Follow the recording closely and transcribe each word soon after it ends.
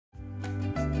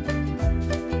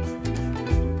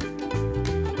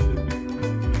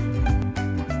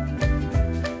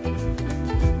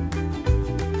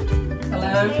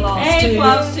Hello, FlossTube. Hey,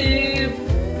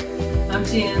 FlossTube. I'm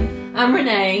Jen. I'm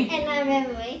Renee. And I'm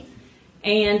Emily.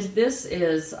 And this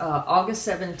is August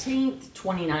 17th,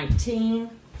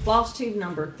 2019, FlossTube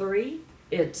number 3.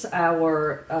 It's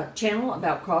our channel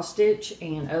about cross stitch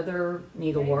and other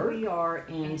needlework. We are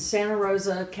in Santa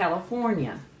Rosa,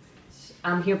 California.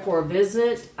 I'm here for a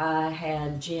visit. I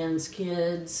had Jen's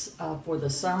kids for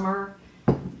the summer,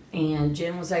 and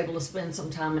Jen was able to spend some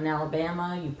time in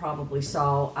Alabama. You probably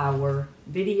saw our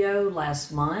video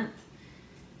last month.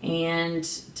 And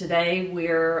today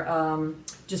we're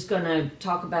just going to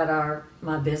talk about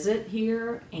my visit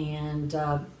here and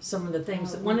some of the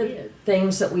things. One of the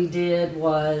things that we did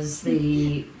was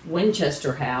the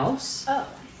Winchester house. Oh,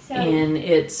 so and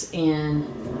it's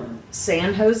in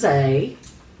San Jose.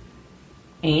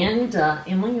 And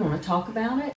Emily, you want to talk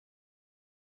about it?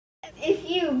 if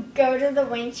you go to the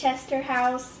Winchester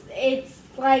house, it's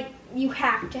like you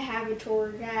have to have a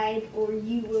tour guide or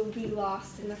you will be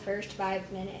lost in the first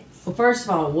 5 minutes. Well, first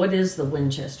of all, what is the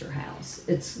Winchester house?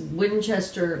 It's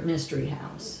Winchester Mystery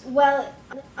House. Well,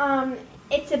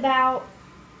 it's about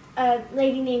a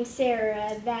lady named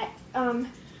Sarah that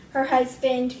her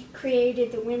husband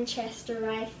created the Winchester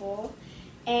rifle,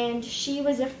 and she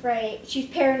was afraid, she's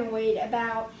paranoid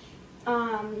about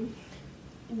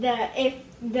if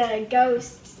the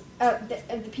ghosts of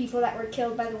the people that were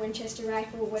killed by the Winchester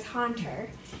rifle would haunt her.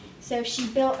 So she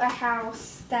built a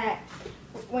house that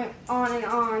went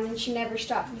on, and she never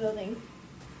stopped building.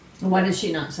 Why did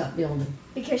she not stop building?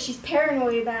 Because she's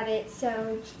paranoid about it,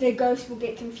 so the ghost will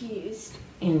get confused.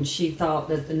 And she thought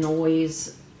that the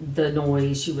noise,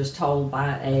 she was told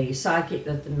by a psychic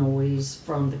that the noise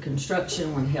from the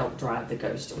construction would help drive the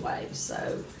ghost away.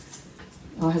 So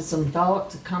I have some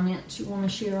thoughts, comments you want to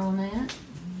share on that?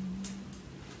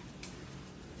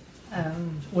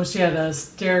 Well, she had a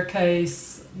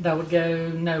staircase that would go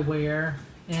nowhere,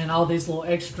 and all these little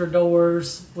extra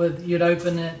doors you'd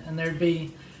open it and there'd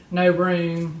be no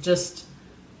room, just,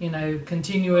 you know,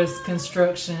 continuous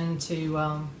construction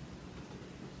to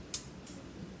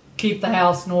keep the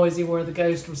house noisy where the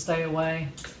ghost would stay away.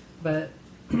 But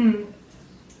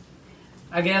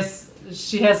I guess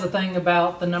she has a thing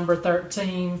about the number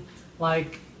 13,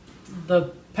 like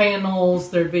the panels,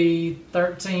 there'd be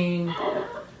 13.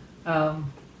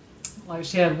 Like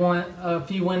she had a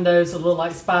few windows that looked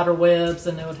like spider webs,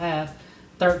 and it would have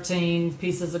 13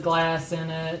 pieces of glass in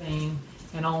it.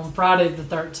 And on Friday the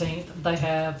 13th, they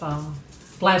have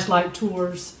flashlight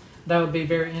tours. That would be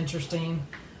very interesting.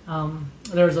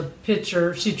 There's a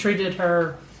picture. She treated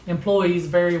her employees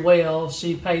very well.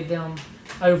 She paid them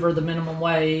over the minimum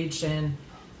wage, and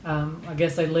I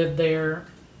guess they lived there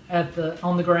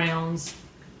on the grounds.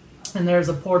 And there's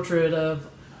a portrait of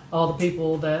all the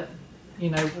people that, you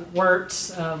know,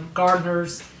 worked,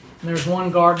 gardeners. And there's one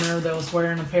gardener that was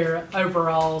wearing a pair of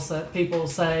overalls that people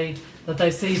say that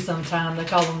they see sometime. They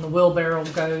call him the wheelbarrow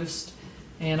ghost,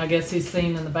 and I guess he's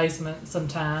seen in the basement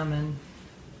sometime.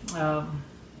 And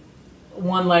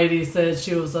one lady said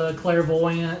she was a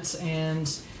clairvoyant,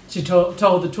 and she told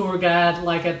the tour guide,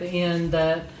 like at the end,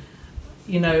 that,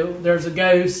 you know, there's a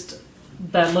ghost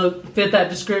that fit that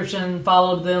description,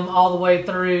 followed them all the way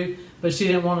through, but she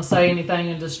didn't want to say anything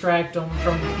and distract them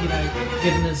from, you know,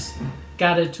 giving this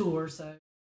guided tour. So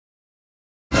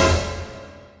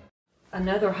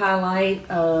another highlight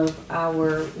of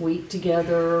our week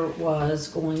together was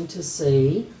going to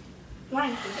see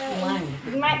Lion. Lion.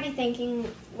 You might be thinking,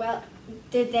 well,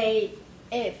 it's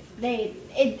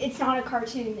not a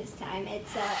cartoon this time.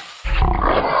 It's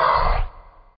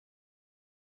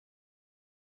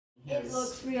it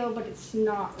looks real, but it's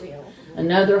not real.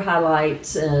 Another highlight,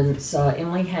 since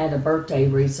Emily had a birthday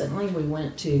recently, we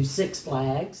went to Six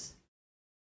Flags.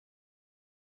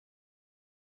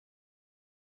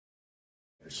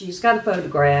 She's got a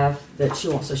photograph that she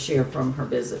wants to share from her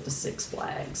visit to Six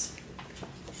Flags.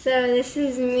 So this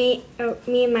is me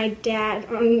and my dad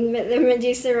on the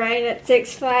Medusa ride at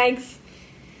Six Flags.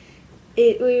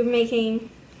 We were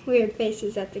making weird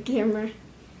faces at the camera.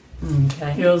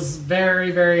 Okay. it was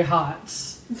very, very hot.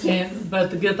 Yes.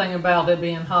 But the good thing about it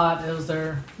being hot is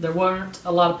there weren't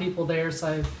a lot of people there,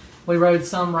 so we rode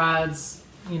some rides,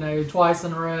 you know, twice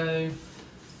in a row,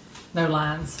 no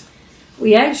lines.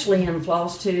 We actually, in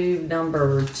FlossTube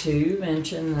number 2,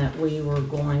 mentioned that we were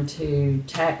going to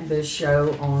tack this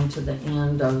show on to the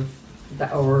end of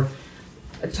or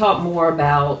talk more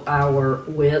about our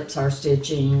whips, our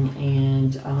stitching,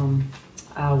 and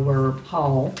our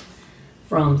haul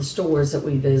from the stores that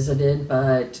we visited,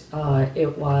 but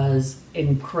it was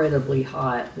incredibly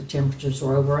hot. The temperatures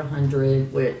were over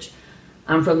 100, which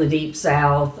I'm from the deep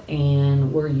south,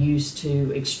 and we're used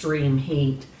to extreme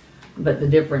heat. But the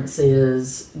difference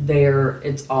is there,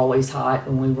 it's always hot,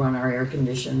 and we run our air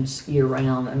conditions year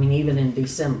round. I mean, even in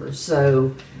December.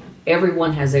 So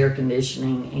everyone has air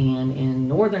conditioning, and in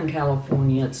Northern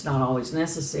California, it's not always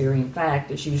necessary. In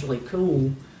fact, it's usually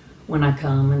cool when I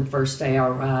come. And the first day I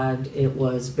arrived, it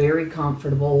was very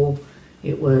comfortable.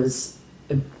 It was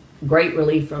a great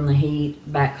relief from the heat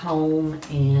back home,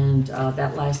 and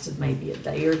that lasted maybe a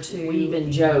day or two. We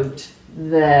even joked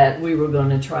that we were going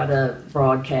to try to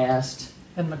broadcast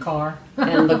In the car.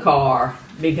 in the car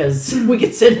because we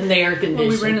could sit in the air Well, conditioning.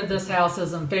 we rented this house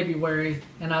as in February,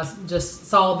 and I just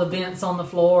saw the vents on the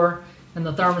floor and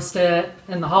the thermostat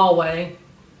in the hallway,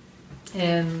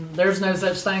 and there's no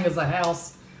such thing as a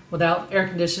house without air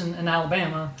conditioning in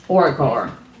Alabama. Or a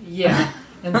car. Yeah.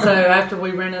 And so after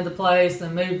we rented the place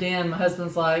and moved in, my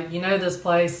husband's like, you know, this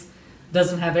place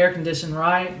doesn't have air conditioning,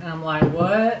 right? And I'm like,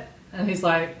 what? And he's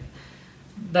like,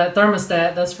 that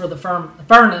thermostat, that's for the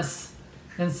furnace.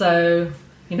 And so,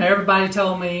 you know, everybody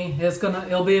told me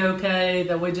it'll be okay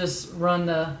that we just run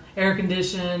the air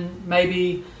condition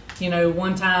maybe, you know,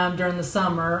 one time during the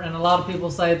summer. And a lot of people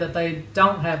say that they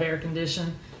don't have air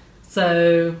conditioning.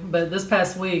 So, but this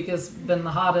past week it's been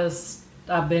the hottest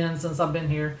I've been since I've been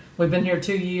here. We've been here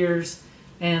 2 years,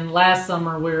 and last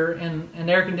summer we were in an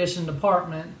air conditioned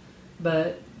apartment,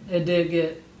 but it did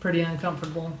get pretty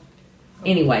uncomfortable.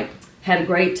 Anyway, had a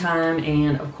great time,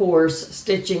 and of course,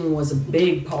 stitching was a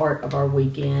big part of our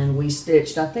weekend. We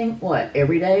stitched, I think,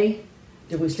 every day?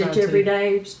 Did we stitch every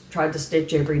day? Tried to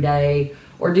stitch every day,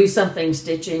 or do something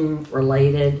stitching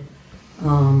related.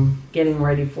 Getting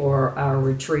ready for our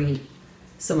retreat,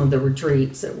 some of the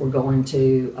retreats that we're going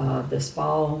to this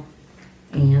fall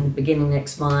and beginning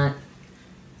next month.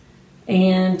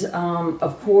 And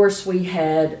of course, we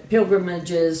had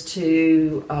pilgrimages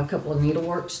to a couple of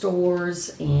needlework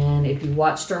stores. And if you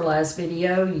watched our last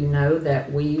video, you know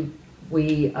that we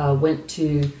went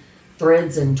to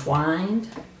Threads Entwined,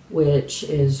 which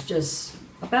is just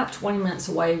about 20 minutes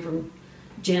away from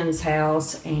Jen's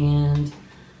house. And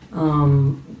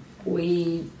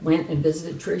we went and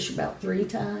visited Trish about 3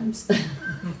 times.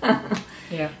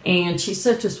 Yeah. And she's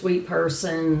such a sweet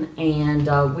person. And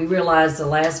we realized the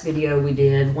last video we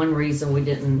did, one reason we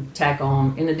didn't tack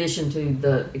on, in addition to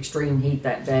the extreme heat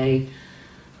that day,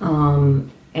 and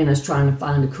us trying to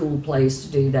find a cool place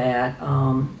to do that,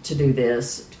 to do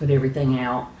this, to put everything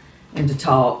out, and to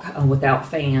talk without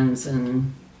fans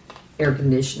and air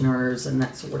conditioners and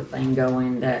that sort of thing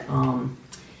going, that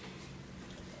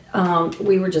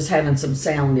we were just having some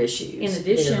sound issues. In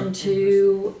addition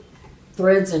to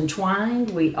Threads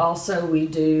Entwined, we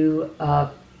do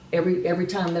every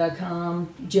time that I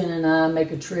come, Jen and I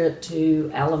make a trip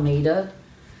to Alameda,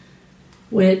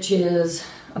 which is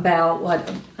about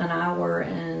an hour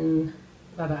and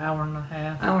About an hour and a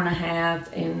half. Hour and a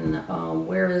half. And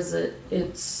where is it?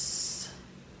 It's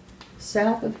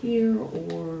south of here,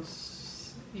 or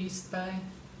East Bay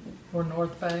or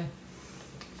North Bay.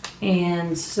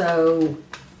 and so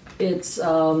it's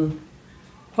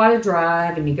quite a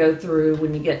drive, and you go through,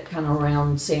 when you get kind of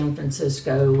around San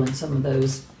Francisco and some of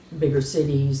those bigger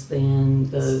cities, then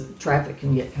the traffic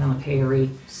can get kind of hairy.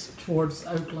 Towards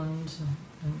Oakland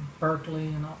and Berkeley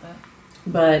and all that.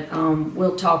 But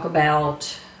we'll talk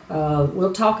about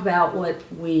what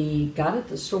we got at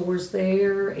the stores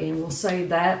there, and we'll save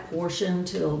that portion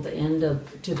to the end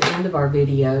of our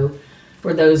video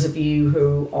for those of you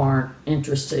who aren't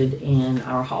interested in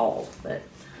our haul. But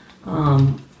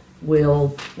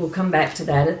we'll come back to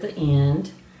that at the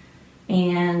end.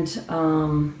 And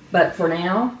but for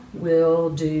now, we'll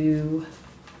do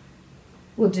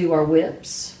our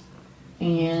whips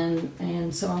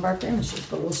and some of our finishes.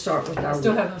 But we'll start with our I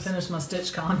still haven't finished my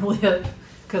StitchCon whip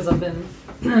because I've been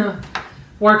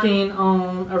working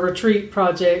on a retreat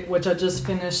project, which I just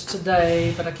finished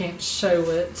today, but I can't show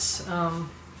it.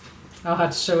 I'll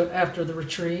have to show it after the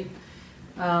retreat.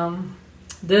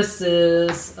 This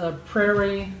is a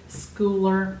Prairie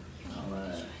Schooler.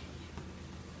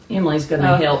 Emily's going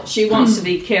to help. She wants to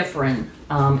be Kefren.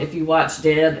 If you watch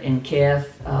Deb and Kef,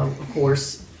 of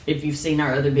course, if you've seen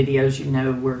our other videos, you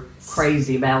know we're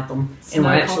crazy about them. And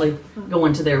we're actually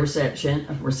going to their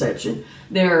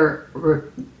their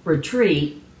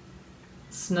retreat.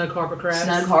 Snug Harbor Crafts.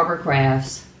 Snug Harbor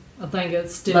Crafts. I think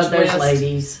it's Stitch Love West. those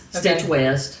ladies. Okay. Stitch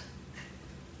West.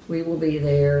 We will be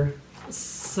there.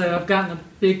 So I've gotten a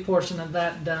big portion of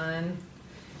that done.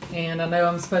 And I know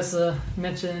I'm supposed to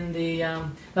mention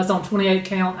that's on 28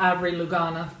 count Ivory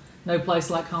Lugana, No Place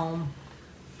Like Home,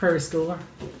 Prairie Schooler.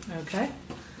 Okay.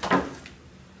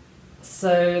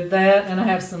 So that, and I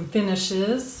have some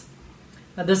finishes.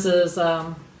 This is,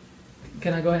 can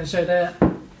I go ahead and show that?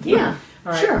 Yeah,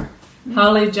 All right. sure.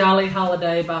 Holly Jolly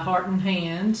Holiday by Heart and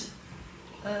Hand.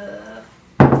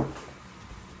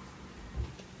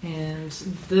 And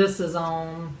this is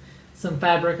on some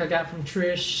fabric I got from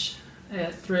Trish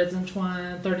at Threads and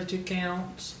Twine, 32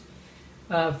 count,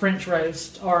 French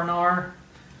roast, R&R.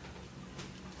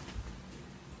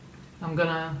 I'm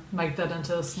gonna make that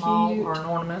into a small Cute. or an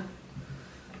ornament.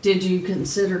 Did you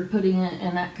consider putting it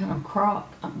in that kind of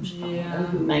crop? I don't Yeah. know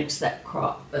who makes that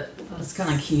crop, but it's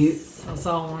kind of cute. I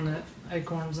saw one at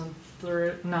Acorns and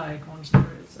Threads, not Acorns and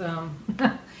Threads.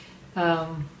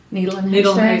 Needle and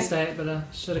Needle and haystack. Haystack, but I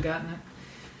should have gotten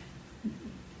it.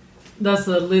 That's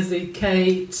the Lizzie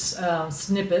Kate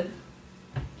snippet.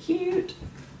 Cute.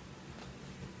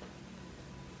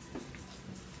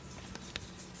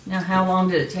 Now, how long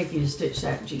did it take you to stitch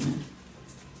that, Gina?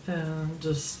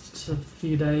 Just a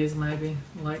few days, maybe,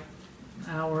 like an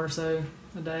hour or so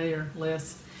a day or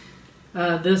less.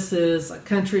 This is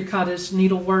Country Cottage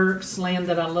Needleworks, Land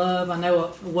That I Love. I know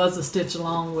it was a stitch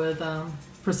along with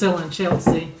Priscilla and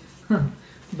Chelsea,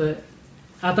 but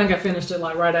I think I finished it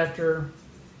like right after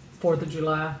 4th of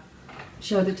July.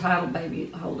 Show the title,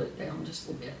 baby. Hold it down just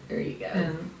a little bit. There you go.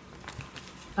 And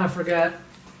I forgot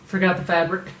the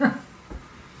fabric.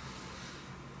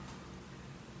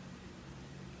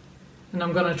 And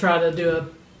I'm going to try to do a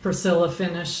Priscilla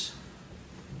finish.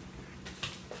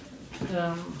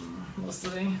 We'll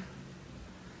see.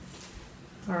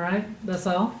 All right, that's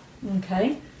all.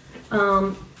 Okay.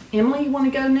 Emily, you want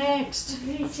to go next?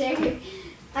 Me too.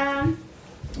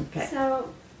 Okay.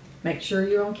 So, Make sure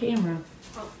you're on camera.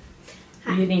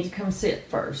 Hi. You need to come sit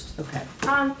first. Okay.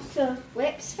 so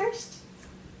whips first.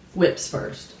 Whips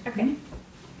first. Okay.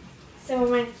 So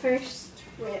my first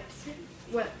whips.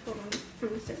 Hold on. I'm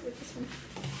gonna start with this one.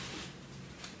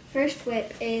 First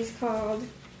whip is called.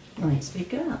 Let me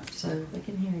speak up so they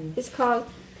can hear you. It's called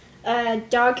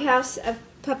Doghouse of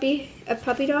Puppy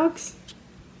Dogs.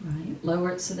 Right.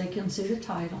 Lower it so they can see the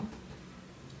title.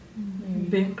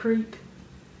 Bent Creek.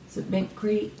 Is it Bent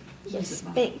Creek? Yes, Is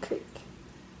it Bent Creek.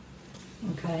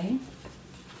 Okay.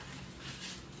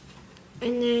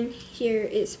 And then here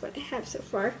is what I have so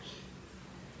far.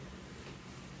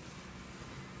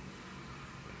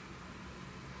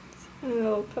 Some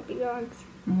little puppy dogs.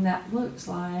 And that looks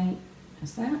like,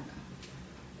 is that?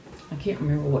 I can't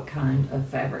remember what kind of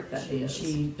fabric that is.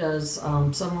 She does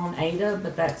some on Ada,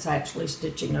 but that's actually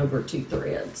stitching over 2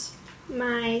 threads.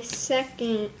 My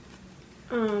second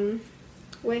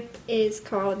whip is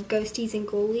called Ghosties and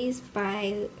Ghoulies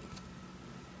by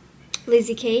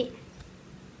Lizzie Kate.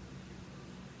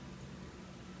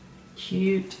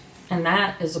 Cute. And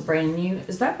that is a brand new,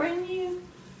 is that brand new?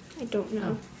 I don't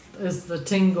know. It's the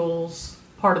Tingles,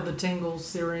 part of the Tingles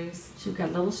series. She got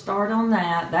a little start on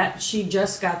that. That she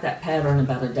just got that pattern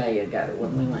about a day ago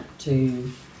when we went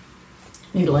to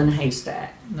Needle and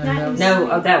Haystack. No, Not that was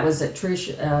No, that was at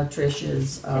Trish's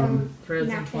Threads Not and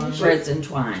Twine. finished. Threads and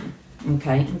Twine.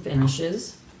 Okay, and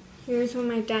finishes. Here's one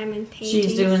of my diamond paintings.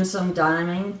 She's doing some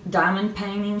diamond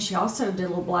painting. She also did a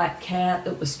little black cat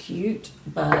that was cute,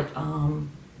 but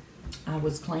I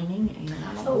was cleaning and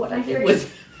I don't know what I did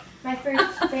with My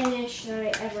first finish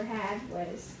that I ever had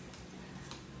was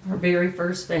her very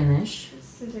first finish.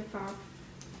 scissor fob.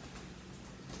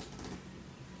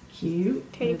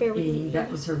 Cute. Teddy bear with me. That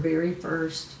was her very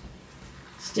first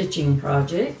stitching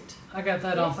project. I got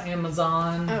that off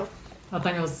Amazon. Oh. I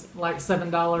think it was like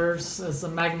 $7 as a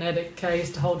magnetic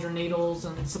case to hold your needles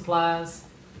and supplies,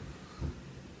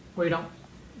 where you don't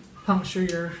puncture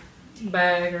your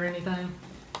bag or anything.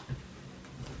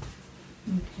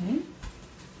 Okay.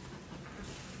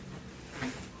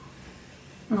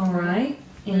 All right,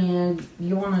 and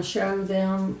you want to show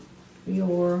them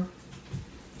your?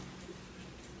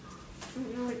 I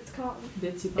don't know what it's called.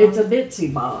 Bitsy It's a Bob.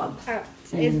 Bitsy Bob. Oh,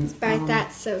 And, it's by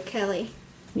That's So Kelly.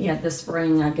 Yeah, this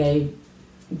spring I gave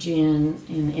Jen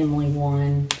and Emily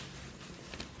one,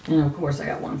 and of course I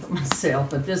got one for myself.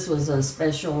 But this was a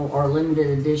special or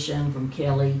limited edition from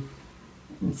Kelly.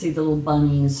 And see, the little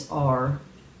bunnies are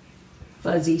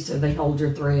fuzzy, so they hold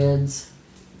your threads.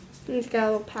 And it's got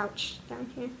a little pouch down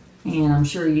here. And I'm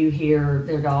sure you hear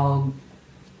their dog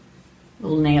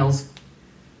little nails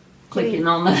clicking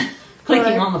on the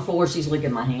clicking on the floor. She's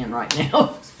licking my hand right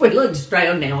now. We look straight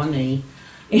on now on me.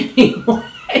 Anyway,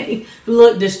 we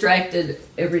look distracted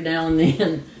every now and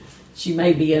then. She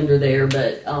may be under there,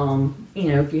 but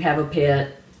you know, if you have a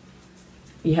pet,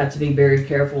 you have to be very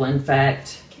careful. In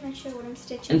fact, Can I show what I'm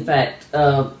stitching?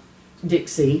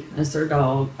 Dixie, that's her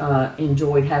dog,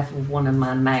 enjoyed half of one of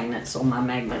my magnets on my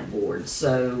magnet board,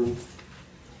 so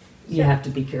you have to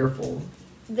be careful.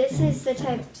 This is the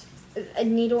type of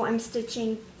needle I'm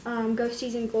stitching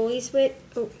Ghosties and Ghoulies with.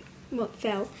 Oh, well, it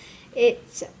fell.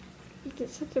 It's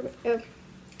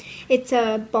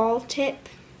a ball tip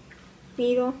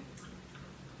needle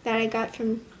that I got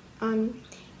from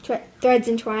Threads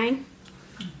and Twine.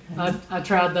 I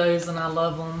tried those and I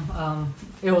love them.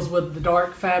 It was with the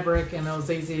dark fabric and it was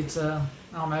easy to,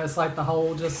 I don't know, it's like the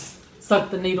hole just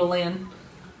sucked the needle in.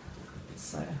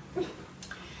 So.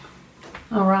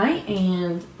 All right,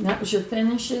 and that was your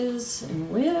finishes and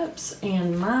whips,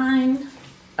 and mine.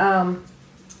 I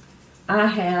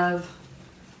have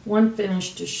one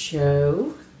finish to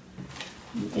show.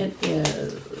 It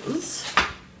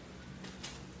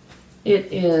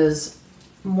is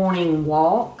Morning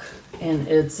Walk, and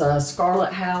it's a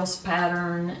Scarlet House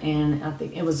pattern, and I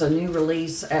think it was a new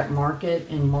release at Market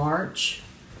in March.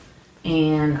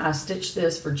 And I stitched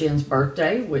this for Jen's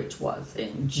birthday, which was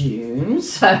in June,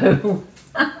 so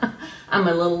I'm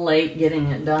a little late getting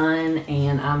it done,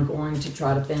 and I'm going to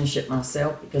try to finish it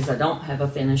myself because I don't have a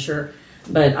finisher.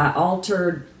 But I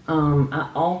altered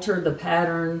the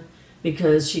pattern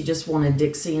because she just wanted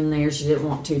Dixie in there. She didn't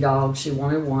want 2 dogs, she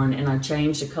wanted 1, and I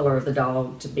changed the color of the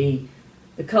dog to be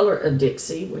the color of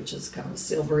Dixie, which is kind of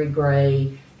silvery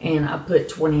gray, and I put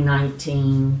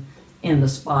 2019 in the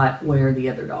spot where the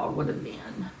other dog would have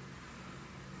been.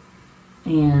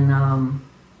 And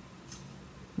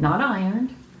not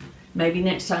ironed. Maybe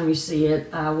next time you see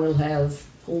it, I will have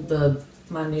pulled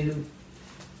my new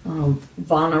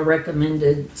Vonna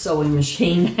recommended sewing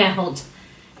machine out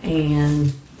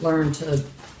and learned to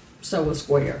sew a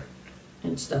square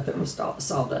and stuff it with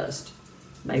sawdust.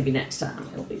 Maybe next time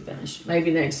it'll be finished.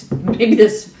 Maybe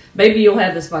you'll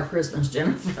have this by Christmas,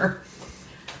 Jennifer.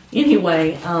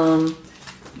 Anyway,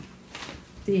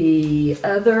 the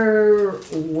other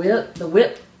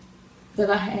whip, that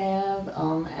I have,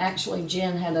 actually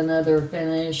Jen had another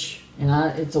finish, and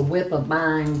it's a whip of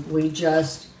mine. We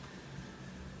just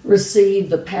received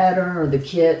the pattern or the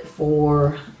kit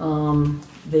for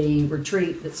the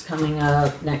retreat that's coming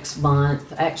up next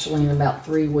month, actually in about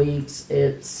 3 weeks.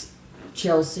 It's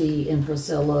Chelsea and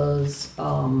Priscilla's, you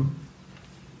want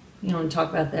to talk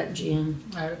about that, Jen?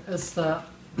 It's the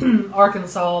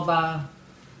Arkansas by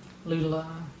Lula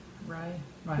Ray.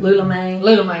 Right. Lula May.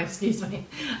 Lula May, excuse me.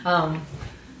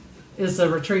 It's a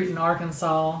retreat in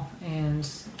Arkansas, and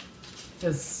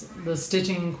it's the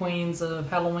Stitching Queens of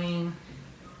Halloween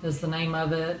is the name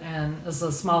of it, and it's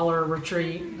a smaller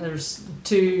retreat. There's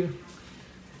 2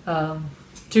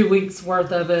 weeks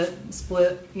worth of it,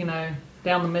 split,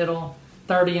 down the middle,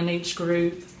 30 in each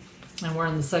group, and we're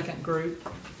in the second group.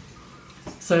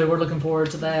 So we're looking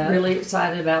forward to that. Really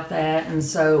excited about that. And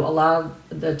so a lot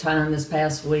of the time this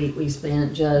past week we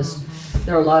spent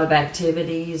there are a lot of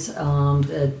activities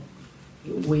that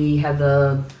we have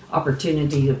the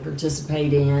opportunity to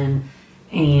participate in.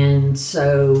 And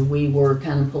so we were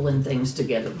kind of pulling things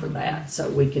together for that so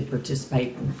we could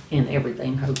participate in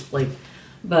everything, hopefully.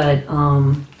 But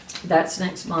that's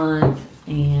next month,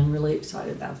 and really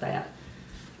excited about that.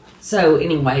 So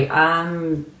anyway,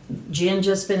 Jen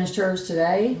just finished hers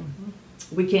today.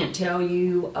 We can't tell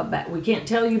you about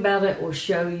it or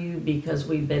show you because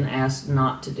we've been asked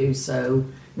not to do so,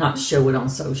 not to show it on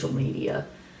social media.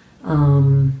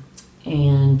 And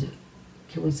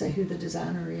can we say who the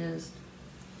designer is?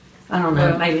 I don't know.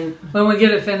 Well, maybe when we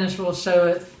get it finished, we'll show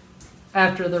it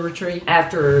after the retreat.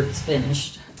 After it's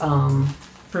finished.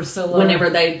 Priscilla. Whenever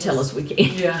they tell us we can.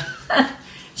 Yeah.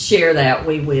 Share that,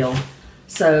 we will.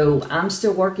 So I'm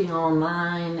still working on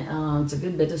mine. It's a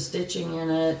good bit of stitching in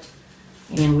it.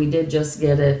 And we did just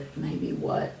get it maybe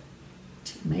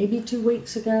 2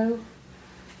 weeks ago.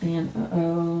 And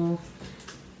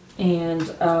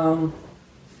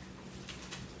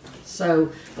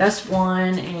so that's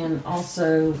one, and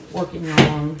also working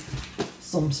on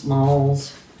some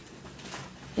smalls.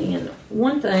 And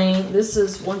this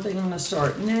is one thing I'm going to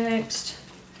start next.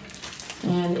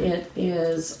 And it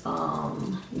is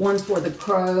one for the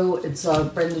crow. It's a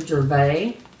Brenda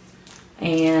Gervais.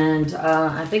 And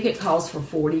I think it calls for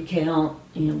 40 count,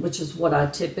 which is what I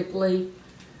typically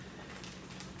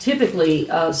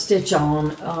stitch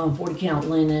on 40 count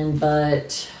linen,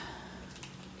 but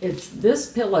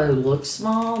this pillow looks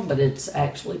small, but it's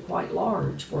actually quite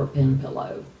large for a pen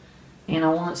pillow. And I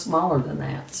want it smaller than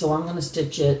that, so I'm going to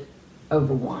stitch it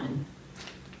over 1.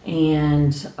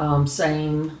 And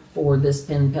same for this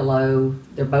pen pillow.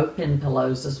 They're both pen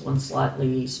pillows. This one's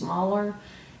slightly smaller.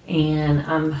 And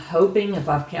I'm hoping, if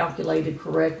I've calculated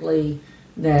correctly,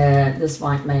 that this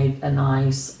might make a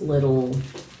nice little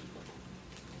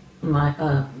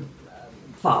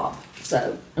fob.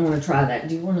 So I'm going to try that.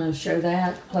 Do you want to show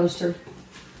that closer?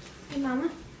 Hey, Mama.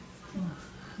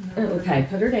 Okay,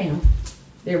 put her down.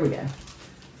 There we go.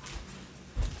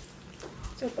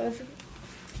 So both of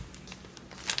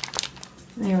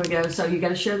There we go. So you got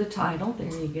to show the title. There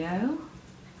you go.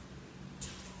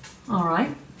 All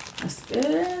right, that's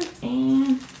good.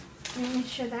 And me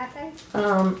show that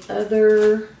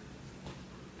there.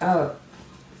 other.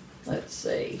 Let's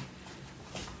see.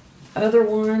 Other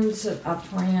ones that I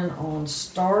plan on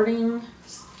starting.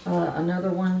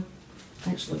 Another one.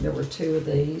 Actually, there were two of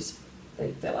these.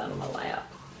 They fell out of my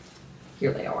lap.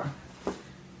 Here they are.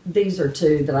 These are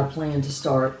two that I plan to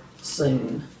start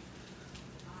soon.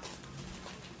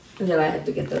 That I have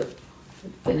to get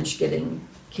finish getting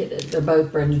kitted. They're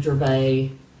both Brenda Gervais,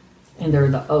 and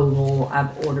they're the oval.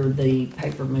 I've ordered the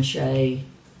paper mache. Okay,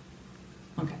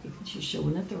 she's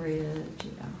showing the thread.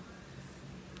 Yeah.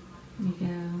 There you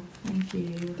go. Thank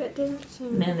you. That didn't seem.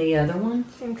 And then the other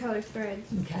one. Same color threads.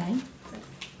 Okay.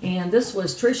 And this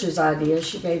was Trisha's idea.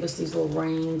 She gave us these little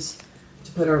rings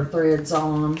to put our threads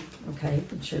on. Okay, you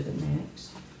can show the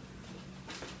next.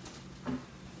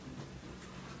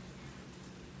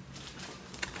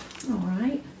 All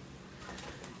right.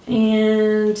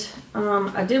 And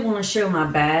I did want to show my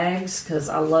bags because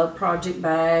I love project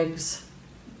bags.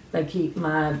 They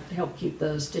help keep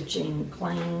the stitching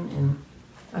clean. And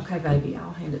okay, baby,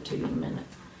 I'll hand it to you in a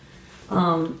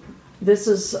minute. This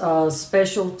is a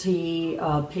specialty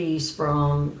piece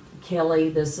from Kelly.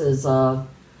 This is a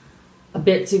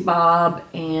Bitsy Bob,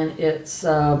 and it's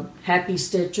Happy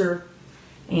Stitcher.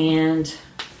 And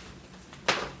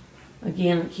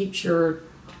again, you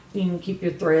can keep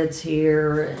your threads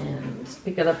here and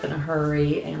pick it up in a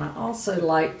hurry. And I also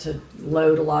like to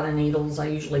load a lot of needles. I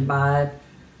usually buy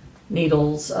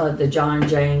needles, the John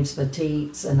James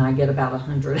Petites, and I get about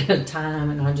 100 at a time,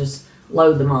 and I just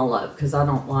load them all up because I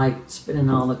don't like spending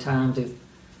all the time to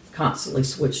constantly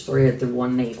switch thread through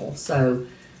one needle. So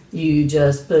you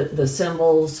just put the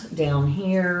symbols down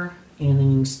here, and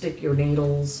then you stick your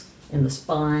needles in the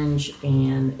sponge,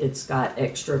 and it's got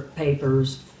extra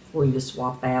papers for you to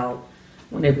swap out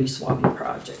whenever you swap your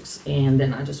projects. And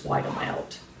then I just white them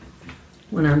out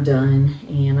when I'm done,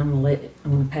 and I'm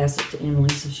gonna pass it to Emily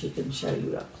so she can show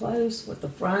you up close with the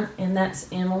front. And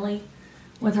that's Emily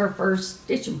with her first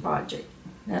stitching project.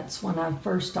 That's when I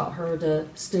first taught her to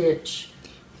stitch.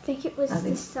 I think it was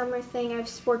the summer thing. I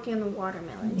was working on the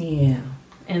watermelon. Yeah,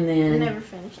 and then I never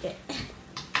finished it.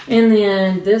 And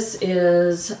then this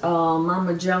is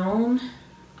Mama Joan.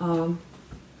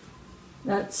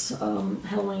 That's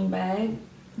Halloween bag.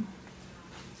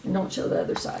 And don't show the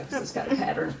other side because it's got a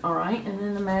pattern. All right, and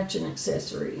then the matching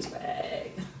accessories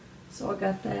bag. So I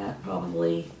got that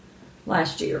probably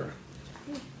last year.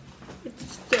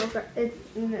 It's still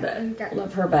got,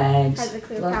 Love her bags. Has a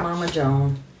clear Love pouch. Mama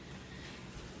Joan.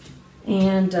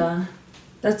 And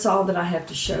that's all that I have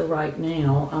to show right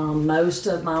now. Most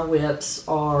of my whips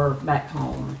are back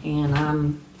home, and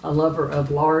I'm a lover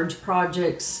of large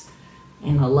projects,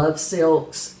 and I love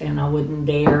silks, and I wouldn't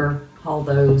dare haul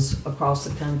those across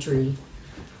the country.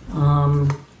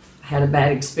 Had a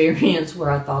bad experience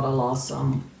where I thought I lost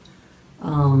some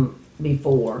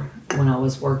before when I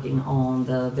was working on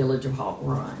the Village of Hawk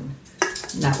Run.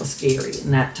 And that was scary,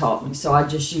 and that taught me. So I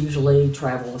just usually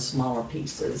travel with smaller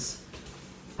pieces.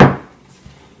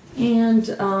 And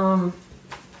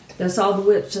that's all the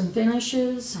whips and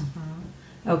finishes.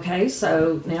 Okay,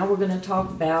 so now we're going to talk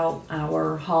about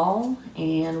our haul,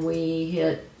 and we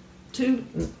hit two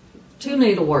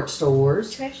needlework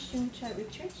stores. Trish, you want to try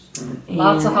with Trish?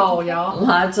 Lots of haul, y'all.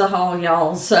 Lots of haul,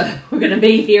 y'all. So we're going to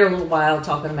be here a little while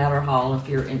talking about our haul if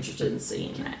you're interested in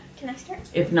seeing that. Can I start?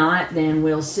 If not, then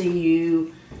we'll see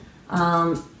you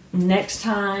next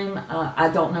time. I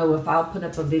don't know if I'll put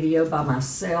up a video by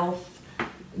myself.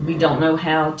 We don't know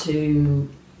how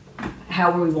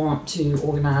we want to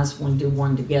organize one, do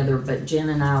one together, but Jen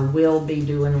and I will be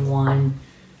doing one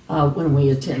when we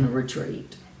attend the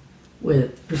retreat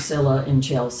with Priscilla and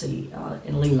Chelsea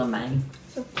in Leela, Maine.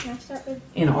 So can I start with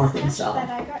in Arkansas? That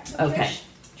I got from Okay.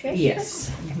 Trish? Yes.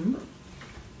 Okay.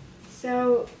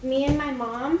 So me and my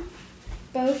mom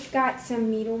both got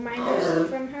some needle minders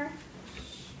from her.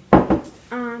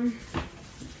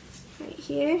 Right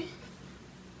here.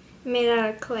 Made out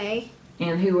of clay.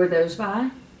 And who are those by?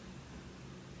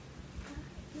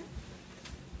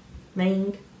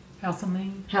 Ming. House of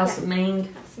Ming. House of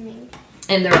Ming. That's Ming.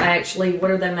 And they're actually, what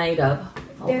are they made of?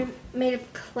 They're made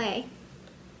of clay.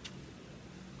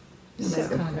 It's So-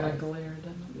 kind of got a glare,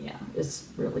 doesn't it? Yeah, it's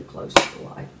really close to the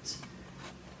light.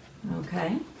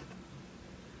 Okay.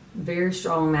 Very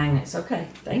strong magnets. Okay,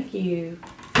 thank you.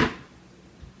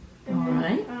 And All then,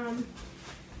 right.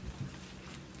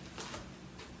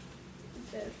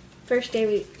 The first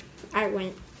day I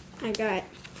went, I got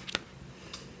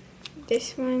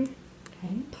this one,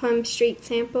 Okay. Plum Street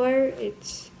sampler.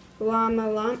 It's llama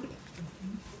lump.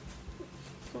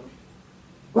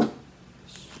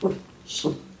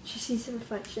 She sees the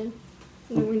reflection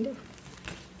in the window.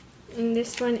 And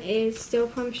this one is still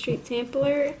Plum Street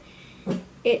sampler.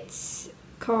 It's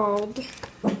called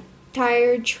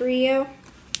Tired Trio.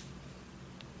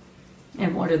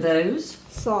 And what are those?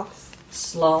 Sloths.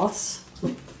 Sloths.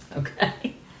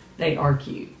 Okay. They are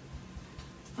cute.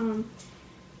 I'm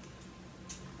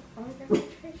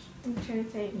trying to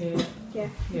think. Yeah.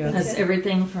 Yeah. That's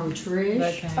everything from That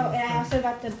Trish. came Oh, and I from- also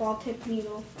got the ball tip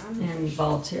needle from. And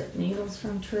ball tip needles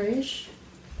from Trish.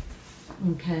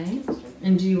 Okay.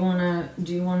 And do you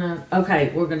wanna,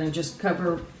 okay, we're gonna just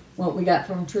cover what we got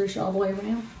from Trish all the way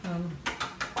around?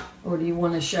 Or do you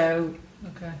wanna show,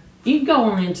 Okay. you can go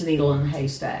on into Needle in a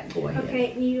Haystack, go ahead.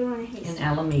 Okay, needle and a In haystack.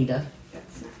 Alameda.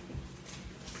 That's not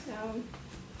it.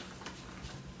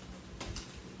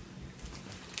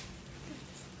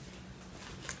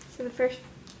 So the first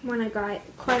one I got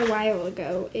quite a while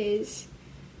ago is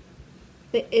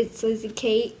it's Lizzie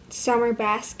Kate Summer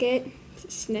Basket. It's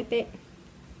a snippet.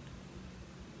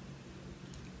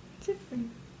 It's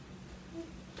different.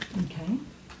 Okay.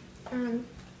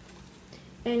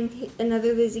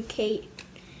 Another Lizzie Kate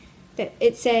that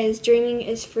it says dreaming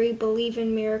is free, believe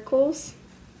in miracles.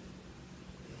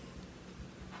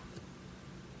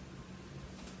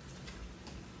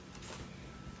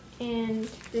 And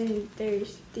then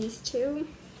there's these two.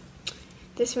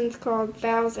 This one's called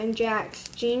Vals and Jack's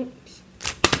Jinx.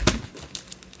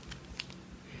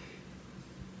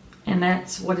 And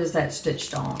that's, what is that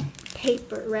stitched on?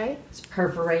 Paper, right? It's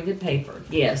perforated paper,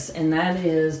 yes. And that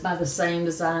is by the same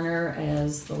designer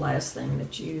as the last thing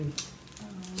that you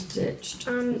stitched.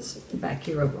 It's back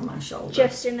here over my shoulder.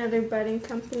 Just Another Budding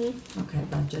Company. Okay,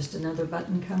 by Just Another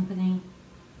Button Company.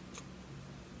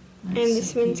 And That's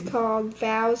this so one's cute. called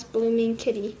Val's Blooming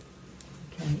Kitty.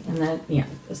 Okay, and that, yeah,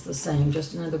 it's the same,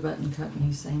 Just Another Button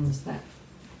Company, same as that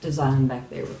design back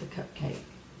there with the cupcake.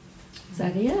 Is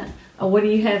that it? Oh, what do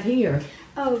you have here?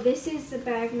 Oh, this is the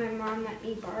bag my mom let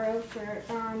me borrow for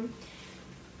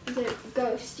the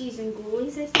ghosties and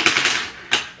ghoulies, I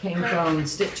think. Came from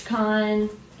StitchCon.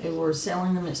 They were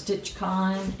selling them at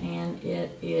StitchCon, and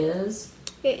it is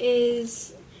It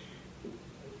is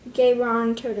Gay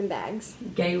Ron totem bags.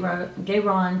 Gay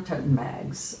Ron totem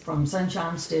bags from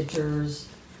Sunshine Stitchers.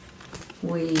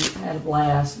 We had a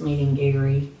blast meeting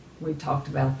Gary. We talked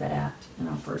about that in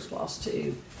our first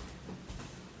FlossTube.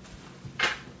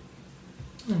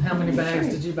 And how many bags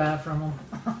did you buy from them?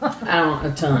 I don't,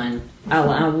 a ton. I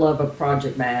love a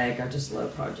project bag. I just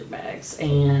love project bags.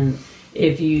 And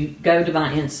if you go to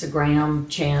my Instagram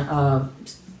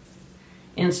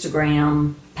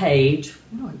Instagram page,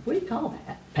 what do you call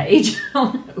that page? I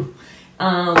don't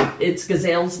know. It's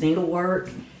Gazelle's Needlework.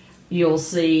 You'll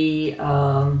see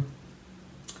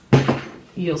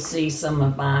some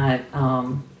of my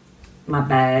my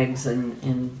bags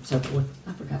and so forth.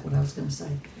 I forgot what I was going to say.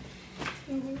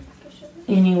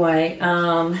 Anyway,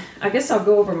 I guess I'll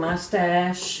go over my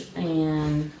stash,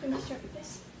 and Let me start with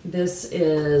this. this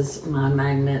is my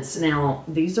magnets. Now,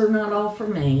 these are not all for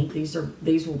me. These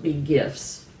will be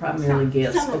gifts, primarily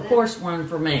gifts. some of Of them. course, one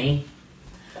for me,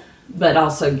 but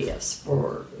also gifts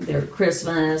for their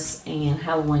Christmas and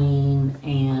Halloween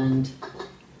and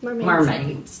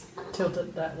mermaids. Tilt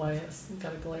it that way. It's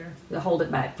got a glare. Hold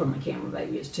it back from the camera,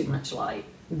 baby. It's too much light.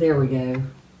 There we go.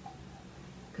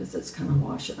 Because it's kind of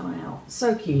washing them out.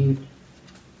 So cute.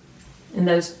 And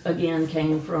those, again,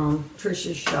 came from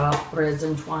Trisha's shop, Threads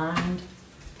Entwined.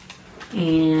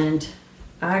 And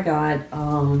I got,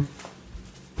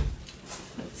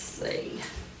 let's see,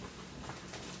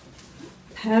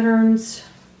 patterns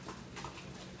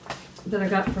that I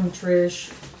got from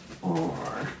Trish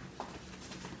are,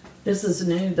 this is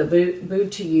new, the Boo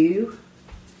to You.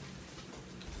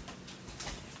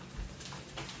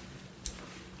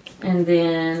 And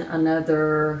then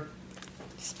another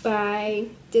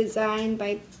Designed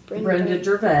by Brenda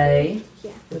Gervais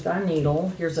Yeah. with our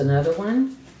needle. Here's another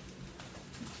one.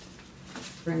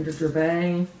 Brenda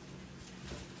Gervais.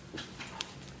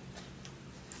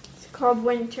 It's called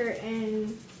Winter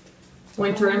in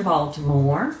Winter in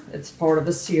Baltimore. It's part of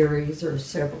a series or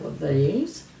several of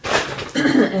these.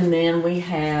 And then we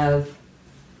have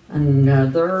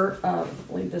another, I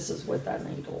believe this is with our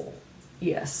needle.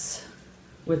 Yes,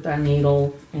 with our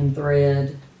needle and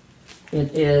thread.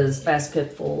 It is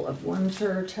Basket Full of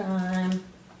Winter Time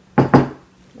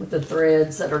with the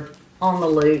threads that are on the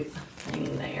loop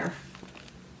hanging there.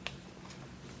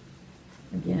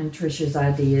 Again, Trisha's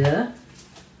idea.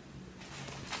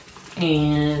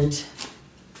 And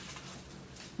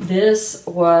This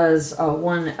was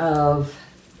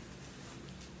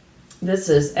this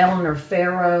is Eleanor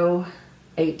Farrow,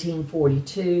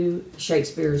 1842,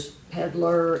 Shakespeare's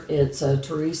Peddler. It's a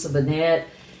Teresa Bennett,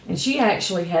 and she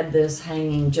actually had this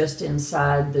hanging just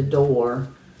inside the door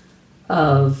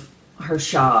of her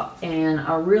shop, and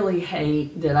I really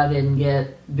hate that I didn't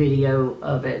get video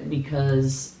of it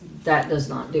because that does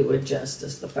not do it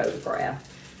justice, the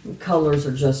photograph. The colors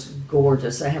are just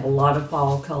gorgeous. They have a lot of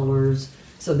fall colors,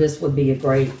 so this would be a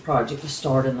great project to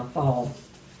start in the fall.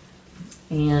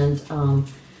 And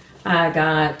I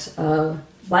got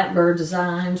Blackbird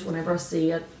Designs. Whenever I see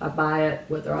it, I buy it,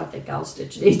 whether I think I'll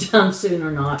stitch it anytime soon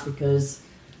or not, because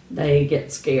they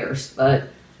get scarce. But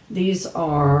these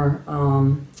are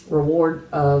Reward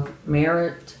of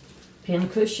Merit pin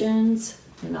cushions,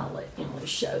 and I'll let Emily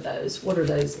show those. What are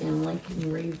those, Emily? Can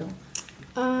you read them?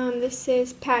 This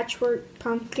is Patchwork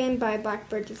Pumpkin by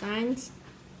Blackbird Designs.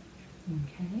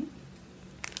 Okay.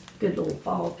 Good little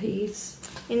fall piece.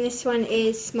 And this one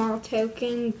is Small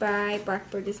Token by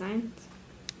Blackbird Designs.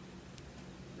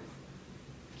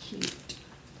 Cute.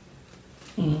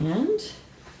 And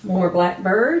more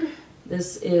Blackbird.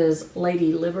 This is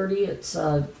Lady Liberty. It's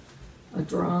a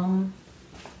drum.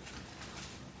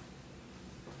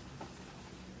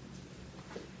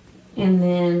 And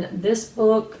then this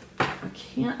book,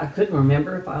 I couldn't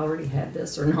remember if I already had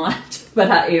this or not, but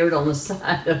I erred on the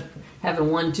side of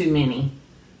having one too many.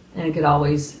 And I could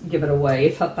always give it away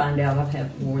if I find out I've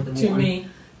had more than one. To me.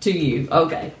 To you.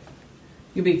 Okay.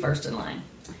 You'll be first in line.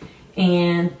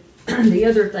 And the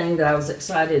other thing that I was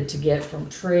excited to get from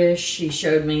Trish, she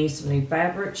showed me some new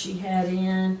fabric she had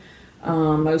in.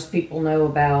 Most people know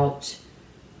about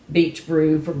Beach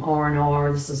Brew from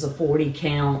R&R. This is a 40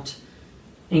 count.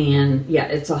 And yeah,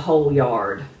 it's a whole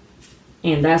yard.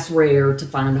 And that's rare to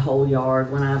find a whole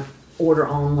yard when I order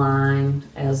online,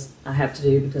 as I have to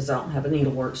do because I don't have a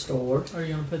needlework store. Are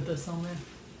you going to put this on there?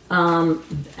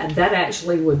 That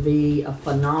actually would be a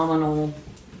phenomenal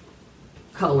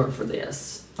color for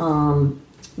this.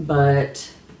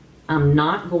 But I'm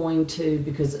not going to,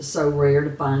 because it's so rare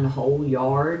to find a whole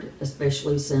yard,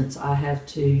 especially since I have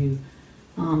to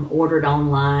order it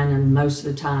online, and most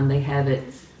of the time they have it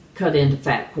cut into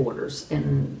fat quarters.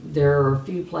 And there are a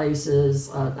few places,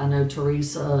 I know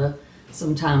Teresa,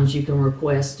 sometimes you can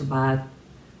request to buy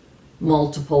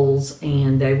multiples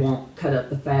and they won't cut up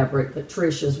the fabric, but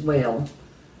Trish as well.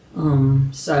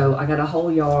 So I got a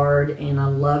whole yard, and I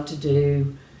love to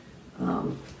do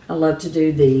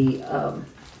the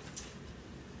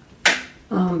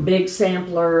big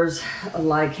samplers,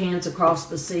 like Hands Across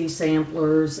the Sea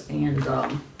samplers, and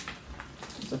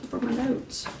let's look for my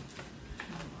notes.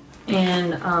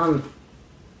 And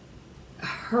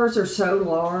hers are so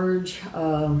large.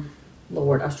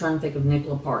 Lord, I was trying to think of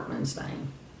Nicola Parkman's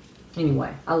name.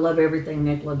 Anyway, I love everything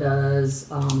Nicola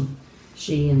does.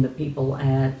 She and the people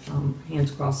at Hands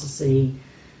Across the Sea.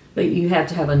 But you have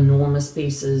to have enormous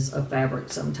pieces of fabric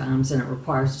sometimes, and it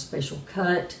requires a special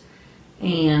cut.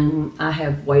 And I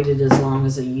have waited as long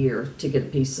as a year to get a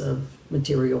piece of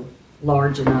material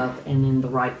large enough and in the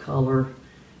right color.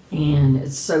 And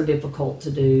it's so difficult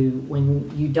to do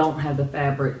when you don't have the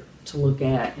fabric to look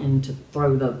at and to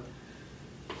throw the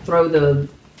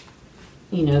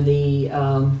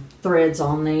threads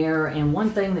on there. And one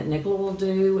thing that Nicola will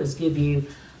do is give you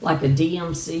like a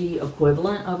DMC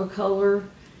equivalent of a color.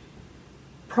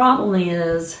 Problem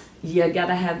is, you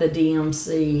gotta have the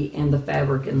DMC and the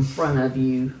fabric in front of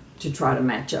you to try to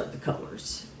match up the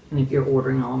colors. And if you're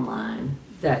ordering online,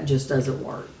 that just doesn't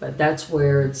work. But that's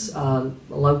where it's a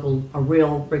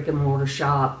real brick and mortar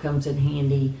shop comes in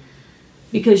handy,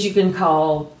 because you can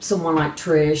call someone like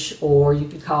Trish, or you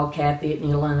could call Kathy at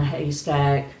Needle in a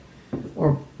Haystack,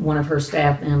 or one of her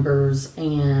staff members,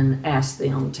 and ask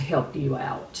them to help you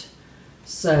out.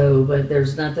 So, but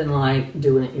there's nothing like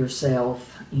doing it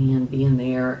yourself and being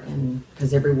there, and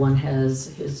because everyone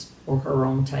has his or her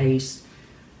own taste.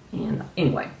 And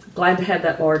anyway, glad to have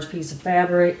that large piece of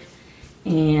fabric.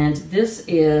 And this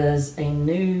is a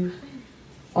new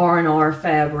R&R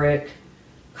fabric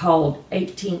called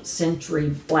 18th Century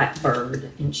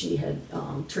Blackbird, and she had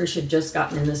Trish had just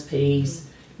gotten in this piece,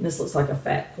 and this looks like a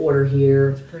fat quarter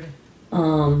here. It's pretty.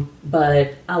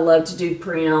 But I love to do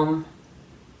prim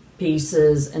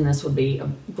pieces, and this would be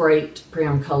a great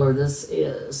prim color. This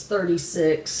is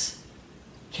 36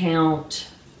 count,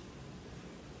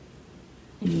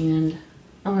 and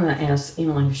I'm going to ask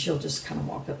Emily if she'll just kind of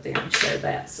walk up there and show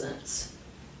that, since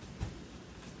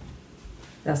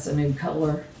that's a new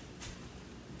color.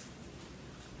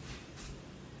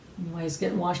 Anyway, it's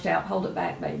getting washed out. Hold it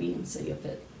back, baby, and see if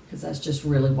it, because that's just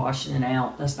really washing it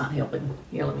out. That's not helping.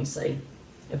 Here, let me see.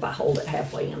 if I hold it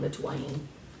halfway in between.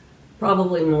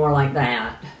 Probably more like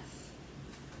that.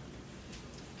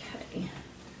 Okay.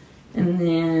 And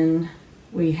then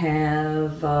we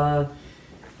have,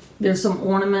 there's some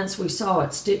ornaments we saw at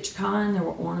StitchCon. There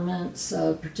were ornaments,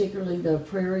 particularly the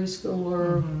Prairie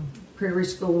Schooler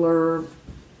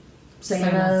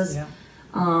Santas. Yeah.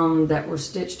 That were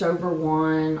stitched over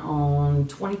one on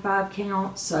 25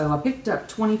 count. So I picked up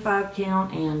 25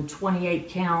 count and 28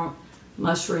 count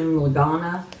mushroom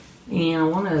Lagana, and I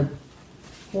want to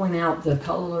point out the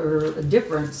color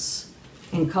difference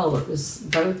in colors.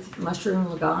 Both mushroom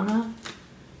Lagana,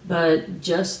 but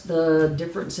just the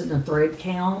difference in the thread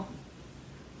count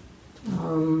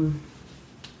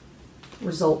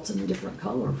results in a different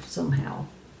color somehow.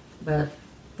 But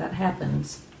that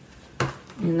happens.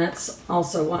 And that's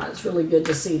also why it's really good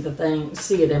to see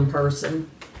see it in person.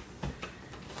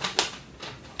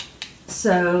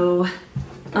 So,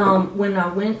 when I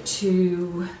went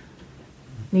to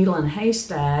Needle and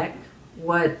Haystack,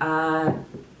 what I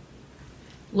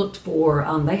looked for,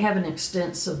 they have an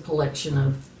extensive collection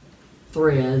of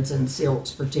threads and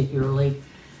silks particularly.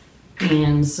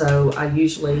 And so I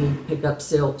usually pick up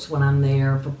silks when I'm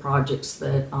there for projects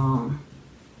that,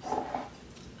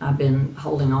 I've been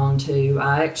holding on to.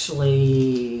 I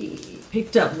actually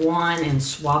picked up one and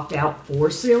swapped out 4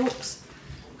 silks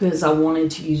because I wanted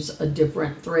to use a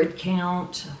different thread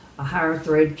count, a higher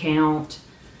thread count,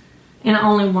 and I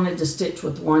only wanted to stitch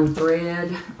with 1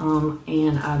 thread,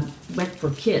 and I went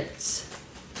for kits,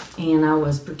 and I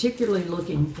was particularly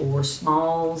looking for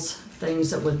smalls, things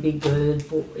that would be good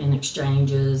for in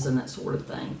exchanges and that sort of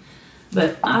thing.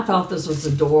 But I thought this was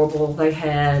adorable. They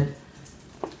had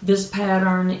this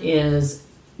pattern is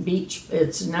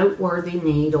it's Noteworthy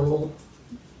Needle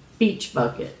Beach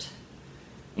Bucket.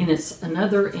 And it's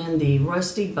another in the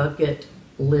Rusty Bucket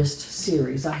List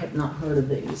series. I have not heard of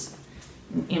these.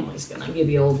 And Emily's going to give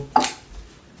you a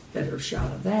better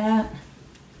shot of that.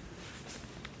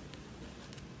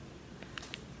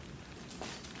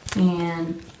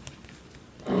 And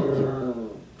thank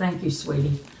you. Thank you,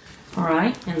 sweetie. All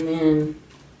right, and then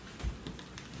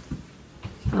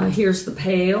here's the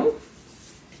pail.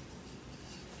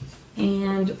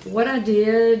 And what I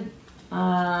did,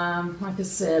 like I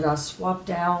said, I swapped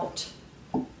out,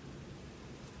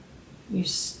 you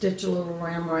stitch a little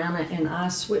rim around it, and I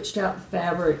switched out the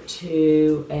fabric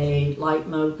to a light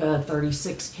mocha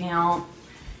 36 count,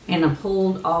 and I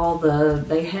pulled all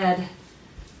they had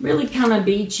really kind of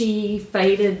beachy,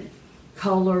 faded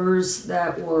colors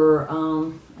that were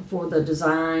for the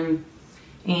design.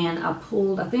 And I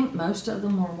pulled, I think most of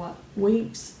them were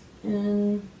weeks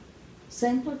in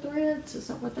sampler threads. Is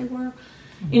that what they were?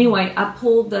 Mm-hmm. Anyway, I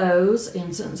pulled those,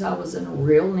 and since I was in a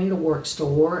real needlework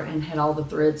store and had all the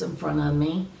threads in front of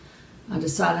me, I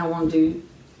decided I want to do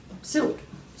silk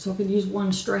so I could use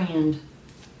 1 strand.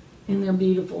 And they're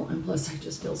beautiful, and plus they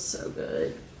just feel so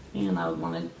good. And I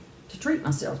wanted to treat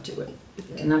myself to it.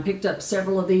 And I picked up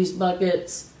several of these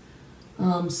buckets,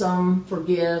 some for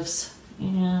gifts,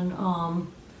 and of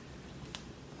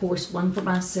course 1 for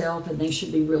myself, and they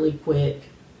should be really quick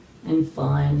and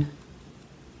fun.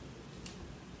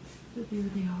 But there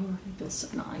they are. They feel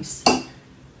so nice.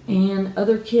 And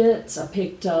other kits I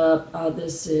picked up,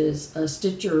 this is a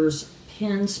Stitcher's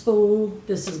pin spool.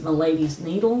 This is my lady's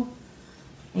needle.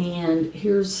 And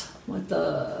here's what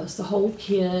it's the whole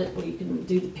kit where you can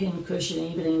do the pin cushion,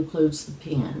 even includes the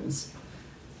pins.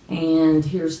 And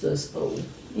here's the spool.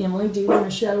 Emily, do you want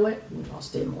to show it? We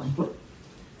lost Emily.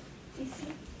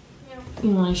 You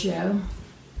want to show?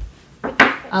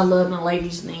 I love my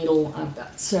lady's needle. I've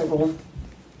got several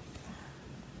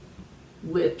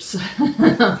whips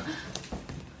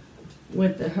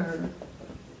with her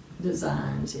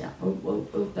designs. Yeah.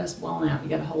 Oh, that's blown out. You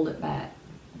got to hold it back.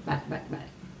 Back.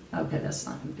 Okay, that's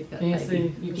not going to pick up. Can you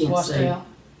see? You can't see. Out.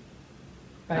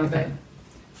 Okay.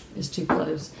 It's too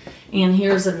close. And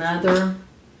here's another.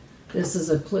 This is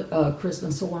a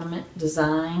Christmas ornament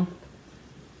design.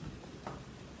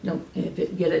 No, if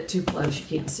it get it too close, you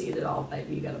can't see it at all,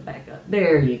 baby. You got to back up.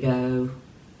 There you go.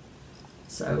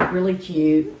 So really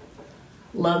cute.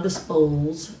 Love the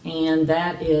spools, and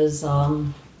that is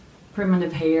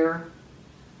primitive hair.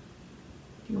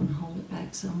 If you want to hold it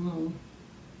back some little.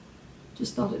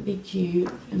 Just thought it'd be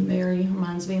cute and very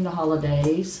reminds me of the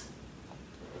holidays.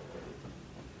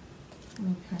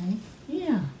 Okay,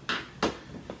 yeah.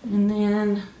 And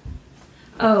then,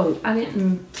 oh, I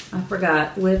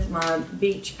forgot, with my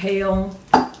beach pail,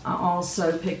 I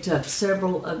also picked up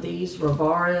several of these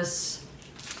Ravaris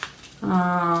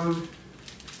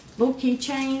little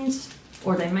keychains,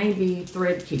 or they may be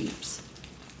thread keeps.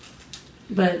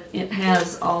 But it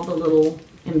has all the little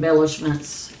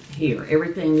embellishments here.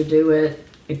 Everything to do it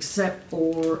except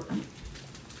for,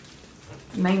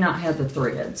 it may not have the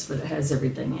threads, but it has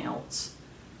everything else.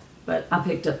 But I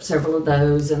picked up several of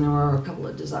those, and there were a couple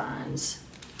of designs.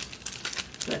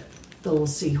 But the little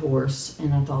seahorse,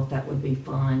 and I thought that would be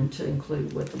fun to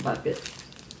include with the bucket.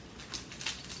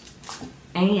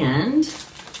 And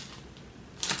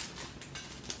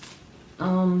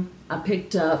I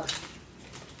picked up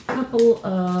a couple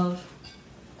of,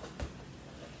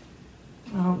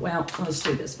 well, let's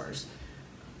do this first.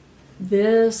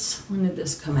 This, when did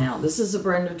this come out? This is a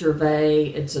Brenda Gervais.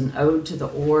 It's an ode to the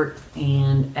Ort,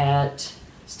 and at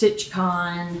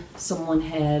StitchCon, someone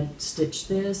had stitched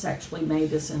this, actually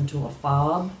made this into a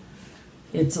fob.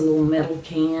 It's a little metal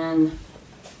can,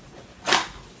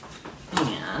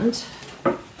 and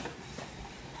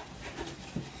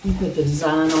you put the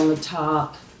design on the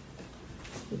top,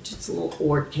 which is a little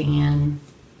Ort can.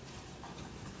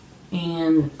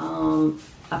 And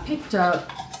I picked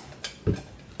up,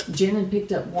 Jen had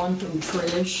picked up one from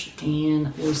Trish,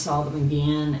 and we saw them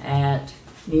again at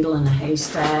Needle in a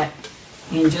Haystack.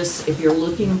 And just, if you're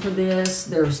looking for this,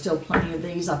 there are still plenty of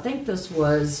these. I think this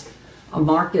was a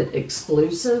market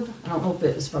exclusive. I don't know if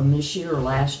it was from this year or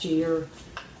last year,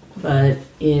 but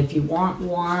if you want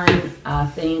one, I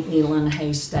think Needle in a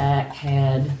Haystack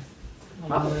had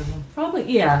probably,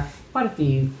 yeah, quite a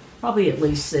few, probably at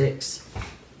least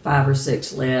 5 or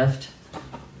 6 left.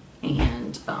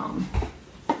 And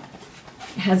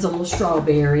it has a little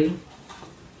strawberry.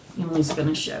 Emily's going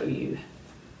to show you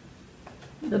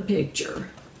the picture.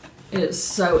 It's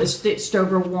stitched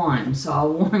over 1, so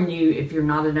I'll warn you, if you're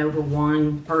not an over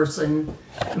 1 person,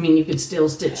 I mean, you could still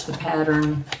stitch the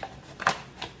pattern.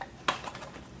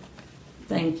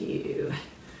 Thank you.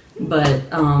 But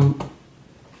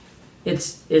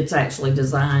it's actually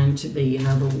designed to be an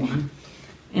over 1.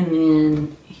 And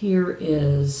then here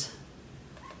is,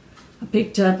 I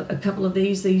picked up a couple of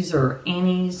these. These are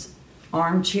Annie's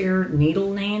Armchair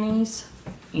Needle Nannies,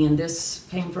 and this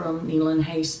came from Needle in a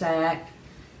Haystack.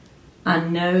 I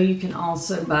know you can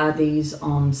also buy these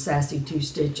on Sassy 2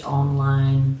 Stitch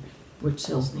online, which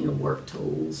sells needlework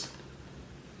tools.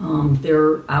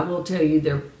 I will tell you,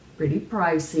 they're pretty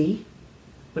pricey,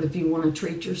 but if you want to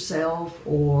treat yourself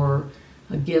or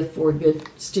a gift for a good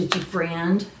stitchy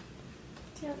friend,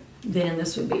 then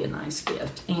this would be a nice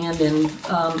gift. And then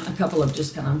a couple of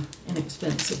just kind of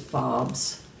inexpensive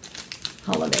fobs,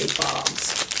 holiday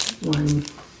fobs. One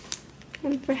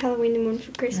for Halloween and one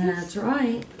for Christmas. That's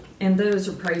right. And those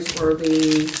are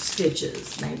Praiseworthy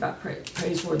Stitches, made by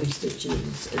Praiseworthy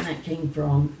Stitches, and that came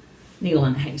from Needle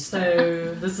in a Haystack.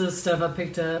 So this is stuff I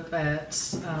picked up at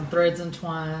Threads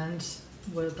Entwined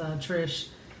with Trish.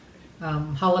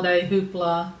 Holiday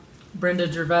Hoopla,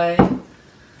 Brenda Gervais.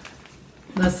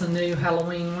 That's a new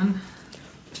Halloween one.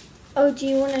 Oh, do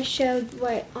you want to show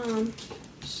what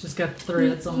She's got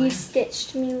threads on you there.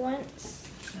 stitched me once?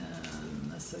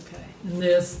 That's okay. And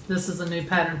this is a new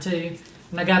pattern too.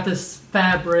 And I got this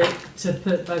fabric to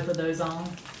put both of those on. I don't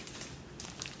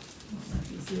know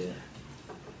if you see it.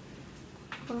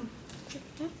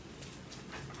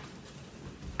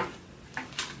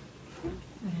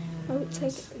 Oh, it's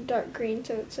like dark green,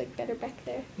 so it's like better back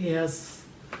there. Yes,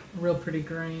 real pretty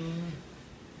green.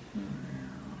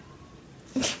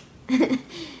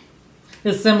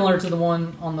 It's similar to the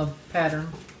one on the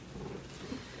pattern.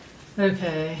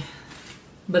 Okay,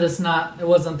 but it's not. It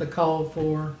wasn't the call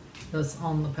for that's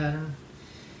on the pattern.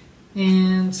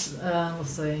 And let's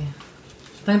see.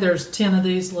 I think there's 10 of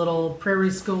these little Prairie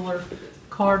Schooler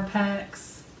card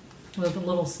packs with the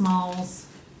little smalls.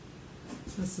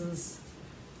 This is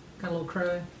got a little crow.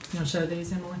 You want to show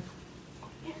these, Emily?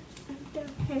 Yeah, I'm down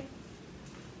here.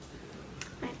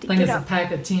 I think it's a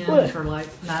pack of 10 for like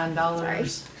 $9. Sorry.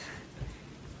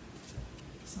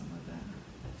 Something like that.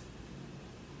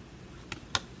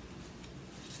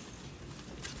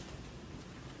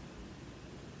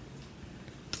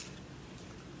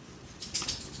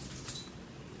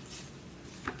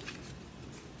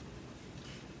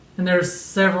 And there's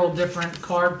several different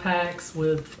card packs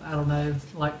with, I don't know,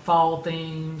 like fall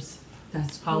themes,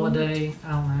 That's cool. holiday,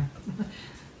 I don't know.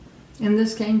 And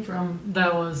this came from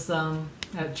That was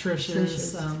at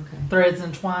Trish's okay. Threads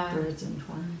Entwined. Threads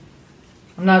Entwined.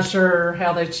 I'm not sure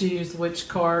how they choose which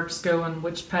cards go in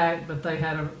which pack, but they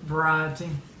had a variety.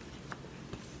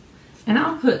 And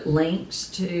I'll put links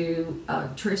to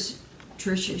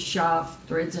Trish's shop,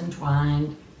 Threads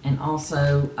Entwined, and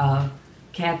also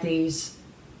Kathy's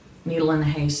Needle in a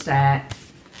Haystack.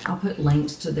 I'll put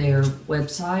links to their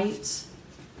websites.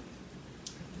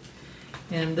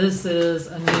 And this is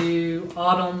a new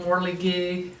autumn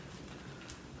whirligig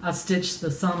I stitched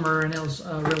the summer, and it was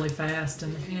really fast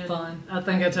and fun. I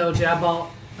think I told you I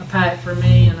bought a pack for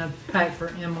me and a pack for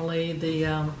Emily.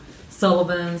 The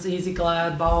Sullivan's Easy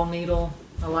Glide ball needle.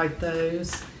 I like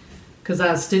those because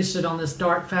I stitched it on this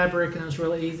dark fabric and it was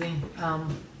really easy.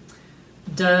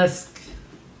 Dusk.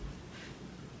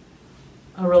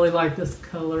 I really like this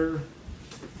color.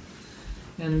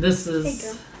 And this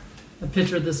is a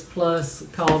picture of this plus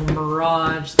called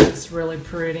Mirage that's really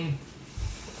pretty.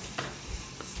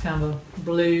 It's kind of a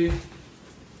blue.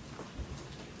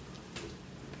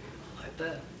 I like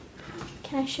that.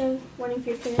 Can I show one of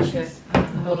your finishes? Okay.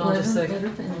 Hold on just a Let her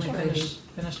second. finish, Let me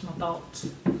finish my thoughts.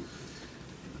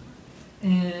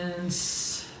 And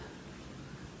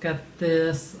got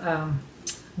this. I'm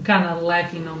kind of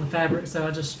lacking on the fabric, so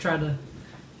I just try to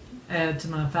add to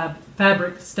my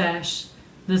fabric stash.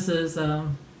 This is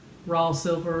raw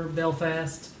silver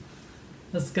Belfast.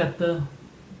 That's got the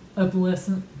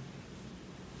opalescent.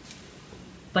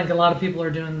 I think a lot of people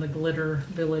are doing the glitter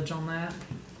village on that.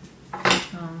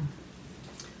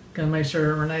 Gonna make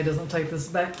sure Renee doesn't take this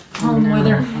back home with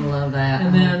her. I love that.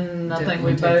 And then I think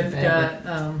we Definitely both take the got,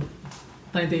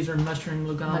 I think these are mushroom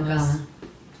luganas. Lugana.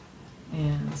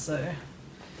 And so,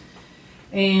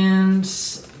 and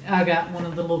I got one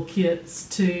of the little kits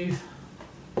too.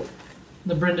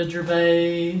 The Brenda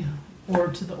Gervais or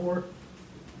to the Ort,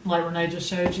 like Renee just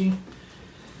showed you.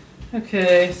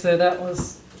 Okay, so that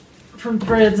was from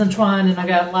Threads and Twine, and I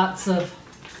got lots of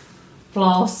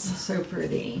floss. So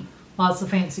pretty. Lots of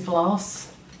fancy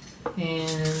floss.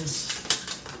 And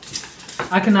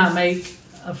I cannot make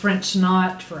a French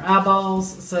knot for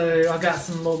eyeballs, so I got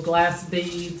some little glass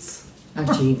beads. I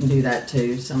cheat and do that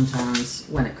too sometimes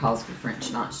when it calls for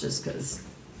French knots, just because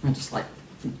I just like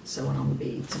sewing on the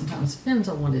beads. Sometimes depends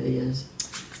on what it is.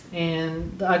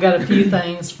 And I got a few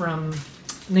things from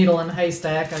Needle in a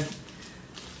Haystack.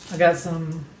 I got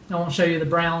some, I won't show you the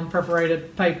brown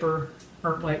perforated paper,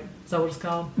 or wait, is that what it's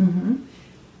called? Mm-hmm.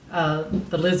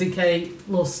 The Lizzie Kate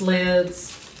little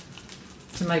sleds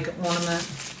to make an ornament.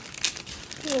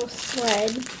 Little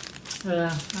sled.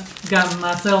 I got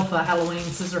myself a Halloween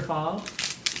scissor fob.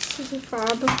 Scissor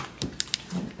fob.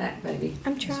 Back, baby.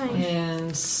 I'm trying.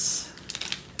 And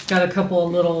got a couple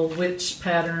of little witch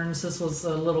patterns. This was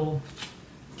a little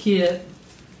kit,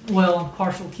 well,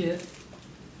 partial kit.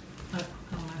 I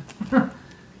don't know.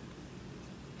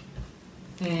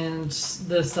 And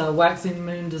this Waxing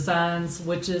Moon Designs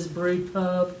Witches Brood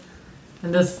Pub.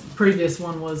 And this previous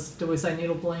one was, do we say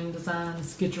Needle Bling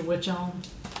Designs, Get Your Witch On.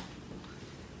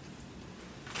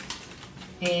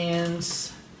 And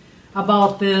I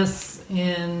bought this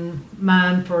in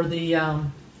mine for the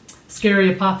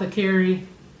Scary Apothecary,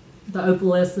 the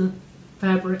opalescent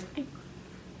fabric.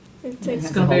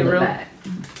 It's going to be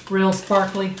real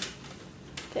sparkly.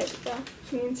 There we go.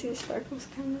 You can see the sparkles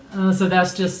kind of. So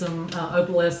that's just some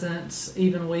opalescent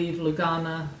even weave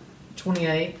Lugana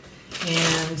 28,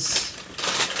 and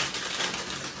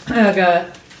I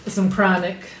got some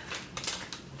Chronic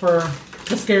for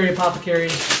the Scary Apothecary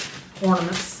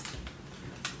ornaments,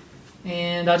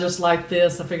 and I just like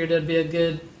this. I figured it'd be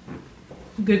a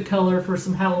good color for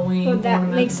some Halloween Well, that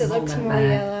ornaments. makes it look more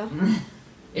yellow.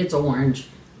 It's orange.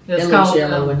 It's It looks called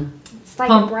yellow and It's like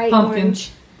a bright pumpkin.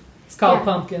 orange. It's called Yeah.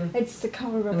 Pumpkin. It's the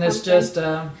color of a And pumpkin. it's just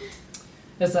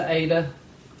it's an Ada.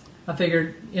 I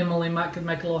figured Emily could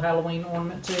make a little Halloween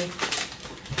ornament too.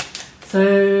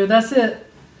 So that's it.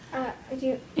 I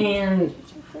do. And Did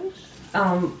you finish?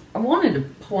 I wanted to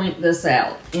point this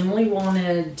out. Emily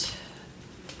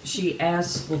she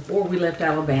asked before we left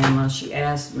Alabama, she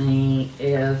asked me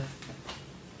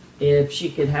if she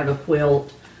could have a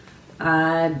quilt.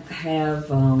 I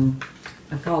have,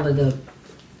 I call it a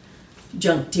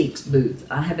Junktiques booth.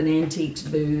 I have an antiques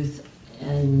booth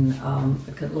and a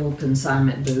little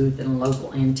consignment booth in a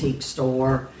local antique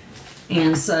store.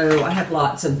 And so I have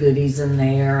lots of goodies in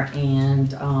there,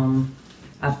 and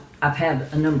I've had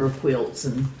a number of quilts,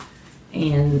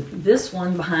 and this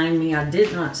one behind me, I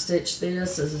did not stitch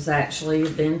this. This is actually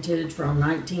vintage from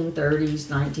 1930s,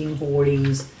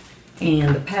 1940s,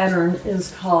 and the pattern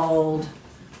is called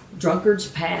Drunkard's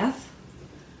Path.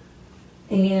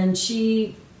 And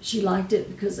she liked it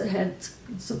because it had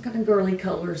some kind of girly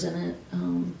colors in it.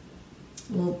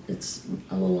 It's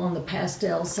a little on the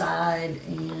pastel side,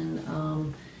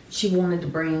 and she wanted to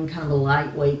bring kind of a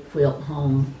lightweight quilt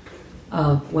home,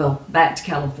 back to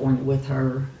California with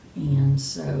her, and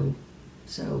so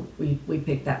we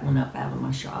picked that one up out of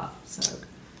my shop. So.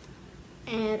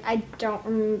 And I don't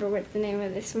remember what the name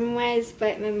of this one was,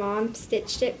 but my mom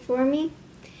stitched it for me.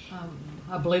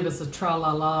 I believe it's a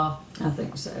Tra-La-La I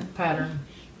think so. pattern.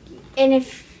 And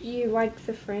if you like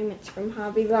the frame, it's from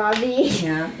Hobby Lobby.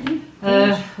 Yeah.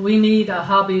 We need a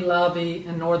Hobby Lobby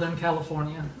in Northern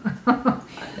California.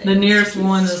 The nearest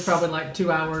one is probably like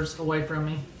 2 hours away from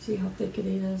me. See how thick it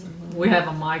is? We have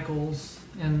a Michael's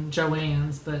and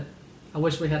Joann's, but I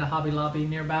wish we had a Hobby Lobby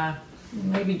nearby.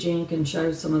 Maybe Jean can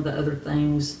show some of the other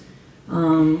things.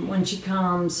 When she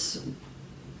comes,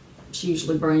 she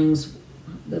usually brings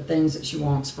the things that she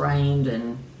wants framed,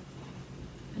 and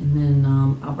then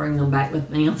I'll bring them back with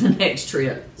me on the next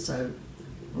trip. So,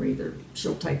 or either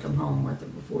she'll take them home with her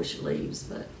before she leaves,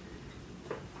 but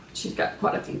she's got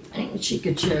quite a few things she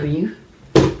could show you.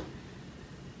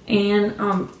 And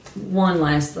one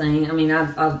last thing, I mean,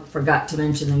 I forgot to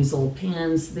mention these little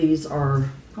pins. These are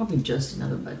probably just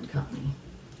another button company.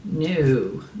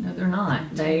 No, they're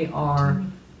not. They are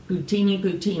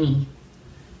Poutini.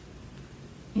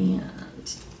 And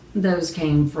those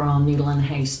came from Needle and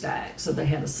Haystack, so they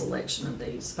had a selection of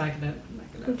these. Back it up.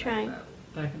 I'm trying.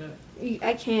 Back it up.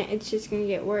 I can't. It's just going to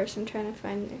get worse. I'm trying to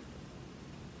find it.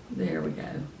 There we go.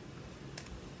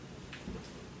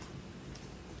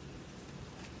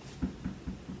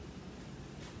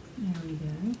 There we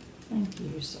go. Thank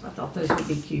you. So I thought those would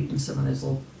be cute in some of those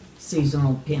little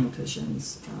seasonal pin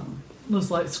cushions.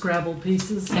 Looks like Scrabble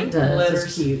pieces. It does. Letters.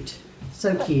 It's cute.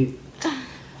 So cute.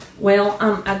 Well,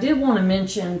 I did want to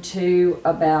mention too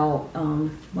about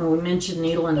when we mentioned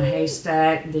Needle in a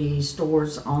Haystack, the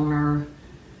store's owner,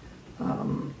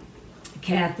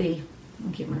 Kathy.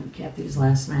 I can't remember Kathy's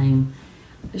last name.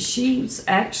 She's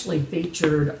actually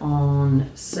featured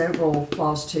on several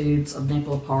FlossTubes of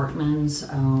Nicola Parkman's,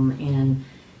 and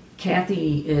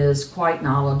Kathy is quite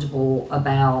knowledgeable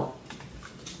about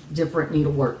different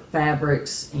needlework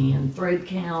fabrics and thread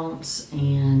counts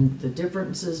and the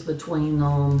differences between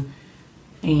them,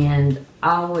 and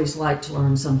I always like to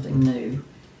learn something new.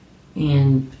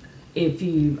 And if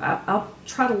you, I'll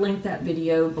try to link that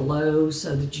video below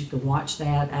so that you can watch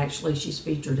that. Actually, she's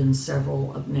featured in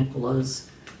several of Nicola's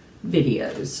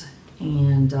videos,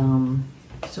 and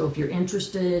so if you're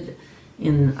interested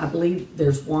in, I believe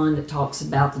there's one that talks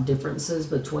about the differences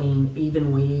between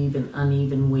even weave and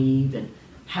uneven weave and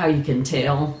how you can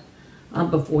tell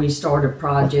before you start a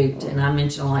project. And I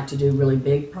mentioned I like to do really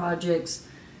big projects.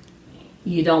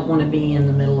 You don't want to be in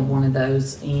the middle of one of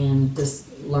those and just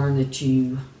learn that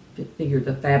you figured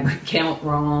the fabric count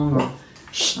wrong, or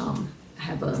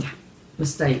have a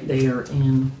mistake there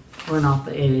and run off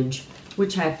the edge,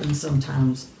 which happens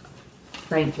sometimes.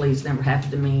 Thankfully, it's never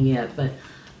happened to me yet, but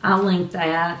I'll link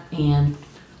that. And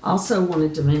also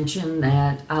wanted to mention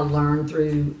that I learned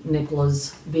through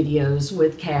Nicola's videos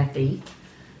with Kathy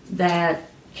that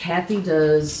Kathy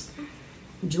does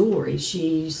jewelry.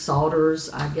 She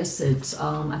solders, I guess it's,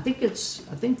 I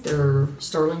think they're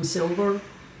sterling silver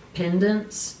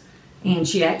pendants. And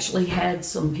she actually had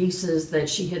some pieces that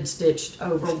she had stitched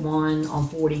over one on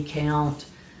 40 count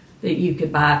that you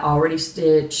could buy already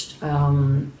stitched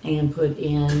and put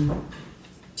in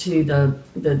to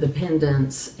the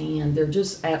pendants, and they're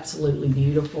just absolutely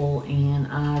beautiful. And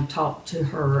I talked to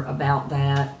her about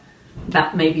that,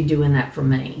 about maybe doing that for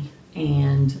me,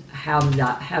 and how do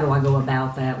I go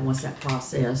about that, and what's that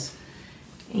process.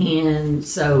 And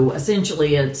so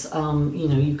essentially it's you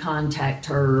know, you contact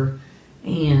her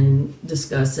and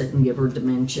discuss it and give her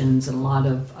dimensions, and a lot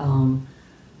of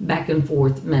back and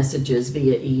forth messages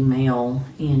via email,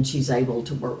 and she's able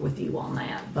to work with you on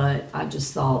that. But I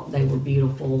just thought they were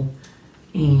beautiful,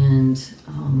 and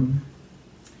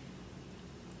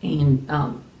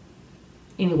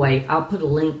anyway, I'll put a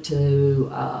link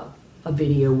to a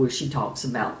video where she talks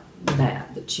about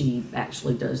that she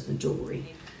actually does the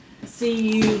jewelry.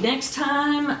 See you next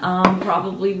time.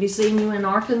 Probably be seeing you in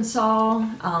Arkansas.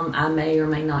 I may or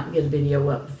may not get a video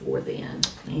up before then.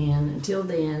 And until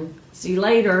then, see you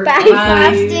later. Bye,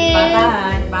 Bye. FlossTube.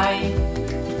 Bye. Bye.